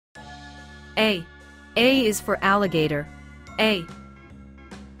A. A is for alligator. A.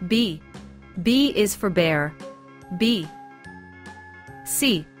 B. B is for bear. B.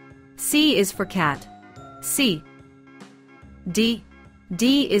 C. C is for cat. C. D.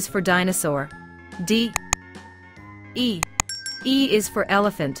 D is for dinosaur. D. E. E is for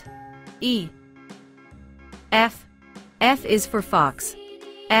elephant. E. F. F is for fox.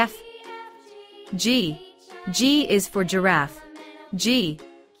 F. G. G is for giraffe. G.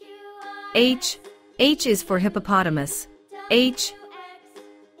 H. H is for hippopotamus. H.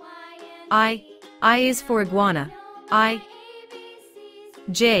 I. I is for iguana. I.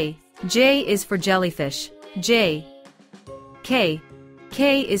 J. J is for jellyfish. J. K.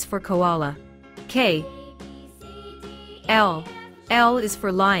 K is for koala. K. L. L is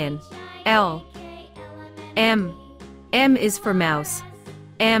for lion. L. M. M is for mouse.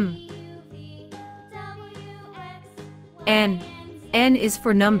 M. N. N is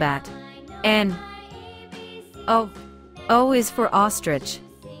for numbat. N. O. O is for ostrich.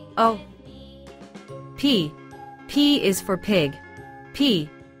 O. P. P is for pig. P.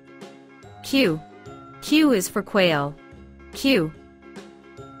 Q. Q is for quail. Q.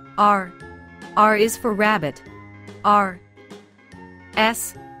 R. R is for rabbit. R.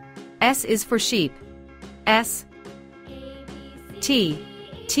 S. S is for sheep. S. T.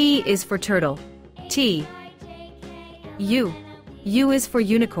 T is for turtle. T. U. U is for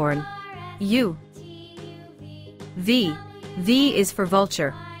unicorn. U. V. V is for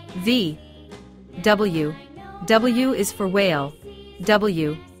vulture. V. W. W is for whale.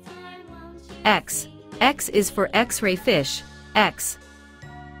 W. X. X is for X-ray fish. X.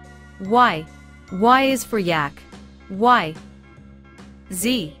 Y. Y is for yak. Y.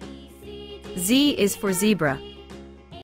 Z. Z is for zebra.